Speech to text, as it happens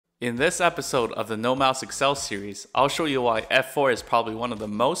In this episode of the No Mouse Excel series, I'll show you why F4 is probably one of the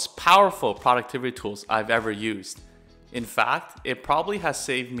most powerful productivity tools I've ever used. In fact, it probably has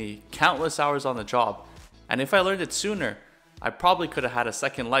saved me countless hours on the job, and if I learned it sooner, I probably could have had a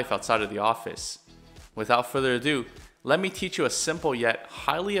second life outside of the office. Without further ado, let me teach you a simple yet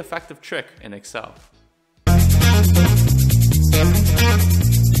highly effective trick in Excel.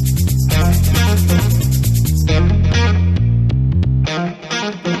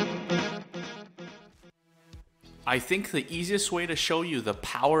 I think the easiest way to show you the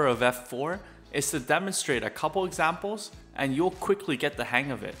power of F4 is to demonstrate a couple examples and you'll quickly get the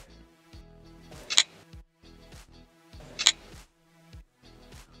hang of it.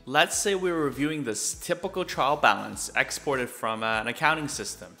 Let's say we're reviewing this typical trial balance exported from an accounting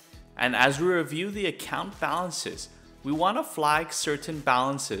system. And as we review the account balances, we want to flag certain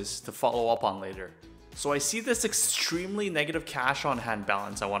balances to follow up on later. So I see this extremely negative cash on hand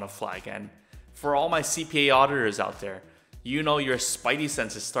balance I want to flag, and for all my CPA auditors out there, you know your spidey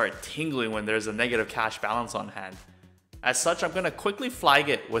senses start tingling when there's a negative cash balance on hand. As such, I'm going to quickly flag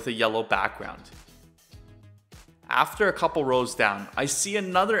it with a yellow background. After a couple rows down, I see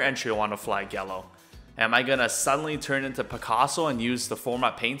another entry I want to flag yellow. Am I going to suddenly turn into Picasso and use the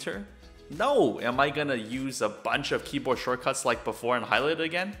format painter? No. Am I going to use a bunch of keyboard shortcuts like before and highlight it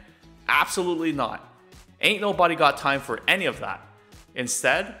again? Absolutely not. Ain't nobody got time for any of that.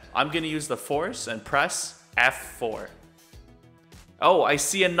 Instead, I'm going to use the force and press F4. Oh, I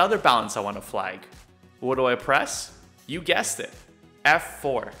see another balance I want to flag. What do I press? You guessed it,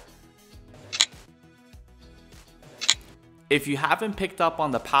 F4. If you haven't picked up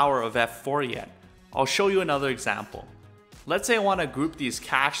on the power of F4 yet, I'll show you another example. Let's say I want to group these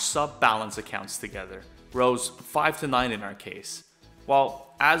cash sub-balance accounts together, rows 5 to 9 in our case.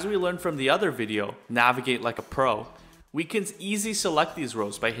 Well, as we learned from the other video, Navigate Like a Pro, we can easily select these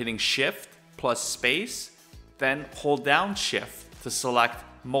rows by hitting Shift plus space, then hold down Shift to select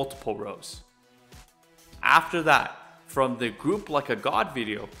multiple rows. After that, from the Group Like a God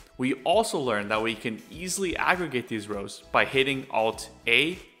video, we also learned that we can easily aggregate these rows by hitting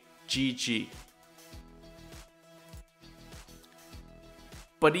Alt-A, GG.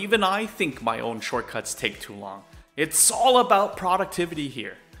 But even I think my own shortcuts take too long. It's all about productivity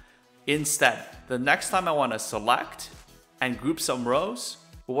here. Instead, the next time I want to select and group some rows,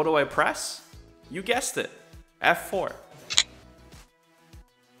 what do I press? You guessed it, F4.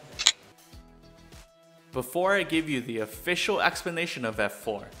 Before I give you the official explanation of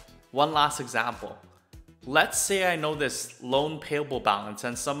F4, one last example. Let's say I know this loan payable balance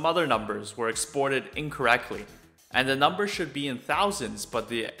and some other numbers were exported incorrectly, and the numbers should be in thousands, but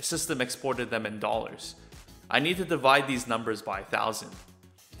the system exported them in dollars. I need to divide these numbers by 1,000.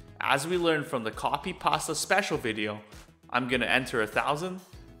 As we learned from the Copy Pasta Special video, I'm going to enter 1,000,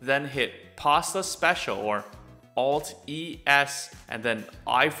 then hit Pasta Special or Alt-ES and then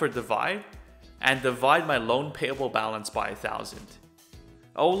I for divide, and divide my loan payable balance by 1,000.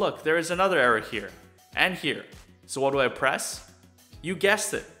 Oh look, there is another error here and here. So what do I press? You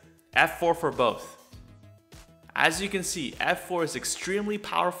guessed it, F4 for both. As you can see, F4 is extremely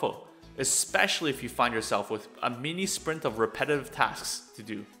powerful, especially if you find yourself with a mini sprint of repetitive tasks to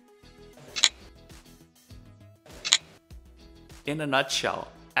do. In a nutshell,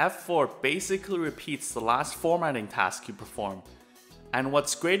 F4 basically repeats the last formatting task you perform. And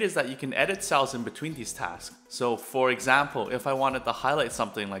what's great is that you can edit cells in between these tasks. So for example, if I wanted to highlight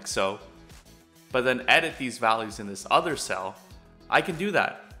something like so, but then edit these values in this other cell, I can do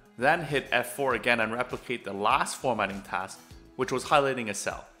that. Then hit F4 again and replicate the last formatting task, which was highlighting a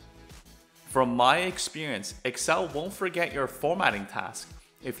cell. From my experience, Excel won't forget your formatting task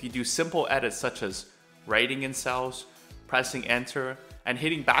if you do simple edits such as writing in cells, pressing enter, and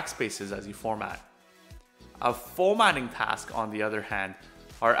hitting backspaces as you format. A formatting task, on the other hand,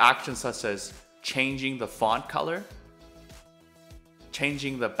 are actions such as changing the font color,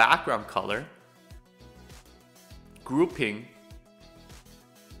 changing the background color, grouping,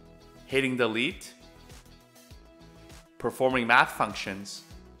 hitting delete, performing math functions,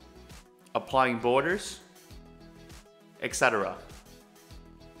 applying borders, etc.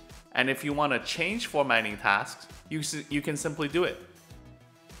 And if you want to change formatting tasks, you can simply do it.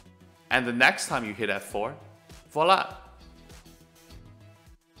 And the next time you hit F4, voila!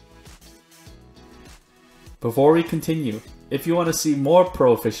 Before we continue, if you want to see more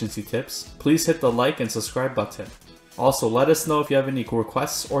pro efficiency tips, please hit the like and subscribe button. Also, let us know if you have any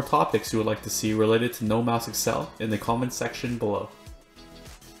requests or topics you would like to see related to No Mouse Excel in the comments section below.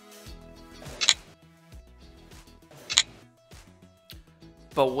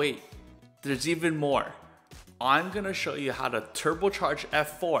 But wait, there's even more. I'm gonna show you how to turbocharge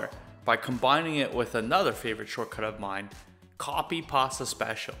F4 by combining it with another favorite shortcut of mine, copy pasta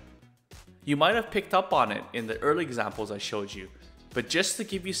special. You might have picked up on it in the early examples I showed you, but just to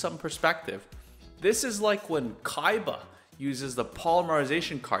give you some perspective, this is like when Kaiba uses the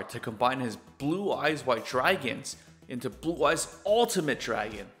polymerization card to combine his Blue Eyes White Dragons into Blue Eyes Ultimate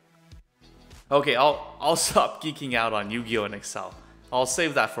Dragon. Okay, I'll stop geeking out on Yu-Gi-Oh! And Excel. I'll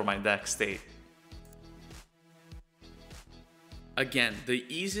save that for my next date. Again, the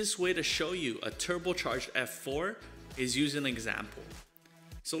easiest way to show you a turbocharged F4 is use an example.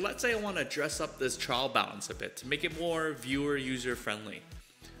 So let's say I want to dress up this trial balance a bit to make it more viewer user friendly.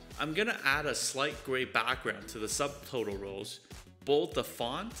 I'm gonna add a slight gray background to the subtotal rows, bold the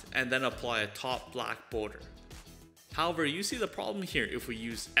font, and then apply a top black border. However, you see the problem here if we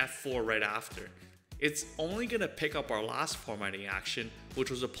use F4 right after. It's only gonna pick up our last formatting action, which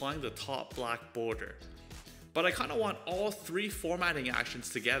was applying the top black border. But I kinda want all three formatting actions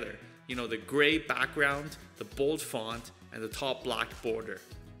together. You know, the gray background, the bold font, and the top black border.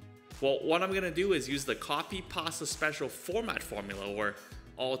 Well, what I'm gonna do is use the copy pasta special format formula, or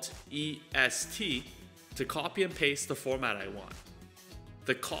Alt-EST, to copy and paste the format I want.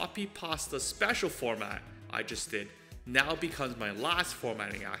 The copy pasta special format I just did now becomes my last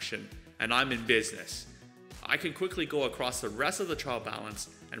formatting action, and I'm in business. I can quickly go across the rest of the trial balance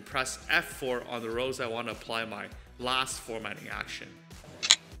and press F4 on the rows I want to apply my last formatting action.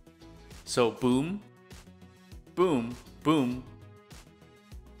 So boom, boom, boom,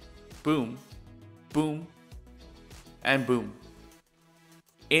 boom, boom, and boom.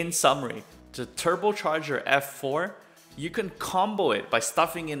 In summary, to turbocharge your F4, you can combo it by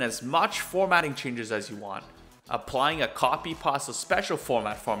stuffing in as much formatting changes as you want, applying a copy pasta special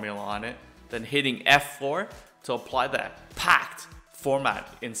format formula on it, then hitting F4 to apply that packed format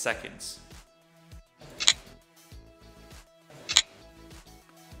in seconds.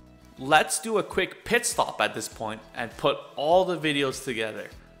 Let's do a quick pit stop at this point and put all the videos together.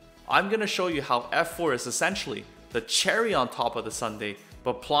 I'm gonna show you how F4 is essentially the cherry on top of the sundae,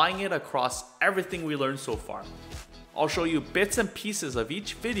 but applying it across everything we learned so far. I'll show you bits and pieces of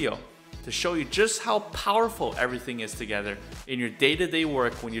each video to show you just how powerful everything is together in your day-to-day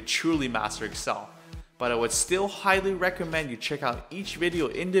work when you truly master Excel. But I would still highly recommend you check out each video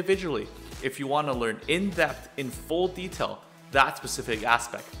individually if you want to learn in depth, in full detail, that specific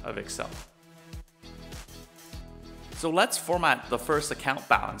aspect of Excel. So let's format the first account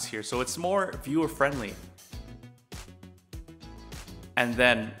balance here so it's more viewer friendly. And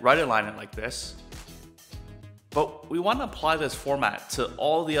then right align it like this. But we want to apply this format to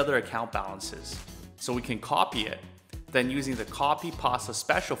all the other account balances. So we can copy it, then using the copy pasta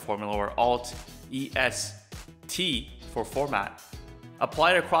special formula, or Alt-EST for format,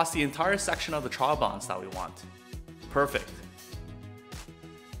 apply it across the entire section of the trial balance that we want. Perfect.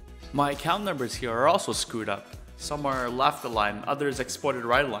 My account numbers here are also screwed up. Some are left aligned, others exported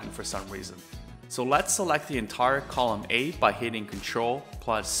right aligned for some reason. So let's select the entire column A by hitting Ctrl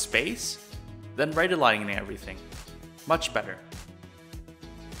plus space, then right aligning everything. Much better.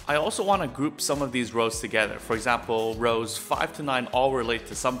 I also want to group some of these rows together. For example, rows 5 to 9 all relate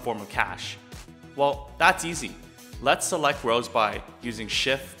to some form of cash. Well, that's easy. Let's select rows by using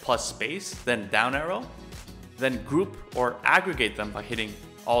Shift plus space, then down arrow, then group or aggregate them by hitting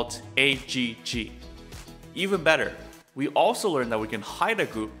Alt-AGG. Even better, we also learned that we can hide a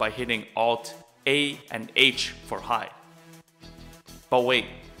group by hitting Alt-A and H for hide. But wait,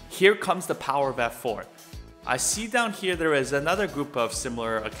 here comes the power of F4. I see down here there is another group of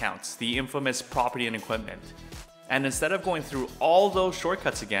similar accounts, the infamous property and equipment. And instead of going through all those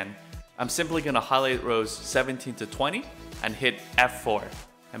shortcuts again, I'm simply going to highlight rows 17 to 20 and hit F4.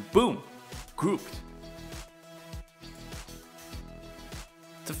 And boom, grouped.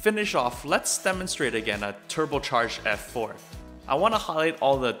 To finish off, let's demonstrate again a turbocharged F4. I want to highlight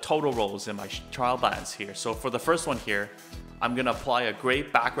all the total rows in my trial balance here. So for the first one here, I'm going to apply a gray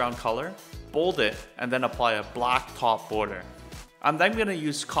background color, bold it, and then apply a black top border. I'm then going to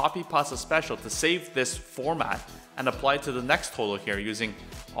use copy pasta special to save this format and apply it to the next total here using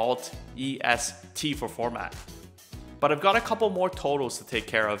Alt-EST for format. But I've got a couple more totals to take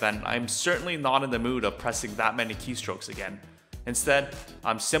care of, and I'm certainly not in the mood of pressing that many keystrokes again. Instead,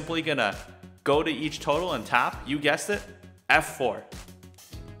 I'm simply going to go to each total and tap, you guessed it, F4.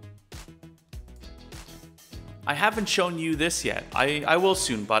 I haven't shown you this yet, I will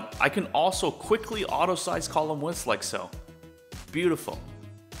soon, but I can also quickly auto-size column widths like so. Beautiful.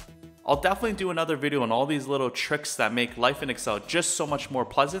 I'll definitely do another video on all these little tricks that make life in Excel just so much more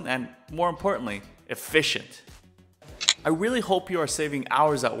pleasant and, more importantly, efficient. I really hope you are saving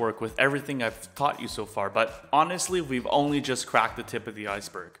hours at work with everything I've taught you so far, but honestly, we've only just cracked the tip of the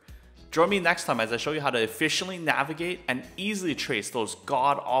iceberg. Join me next time as I show you how to efficiently navigate and easily trace those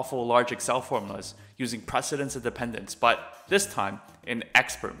god-awful large Excel formulas using precedence and dependence, but this time in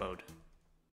expert mode.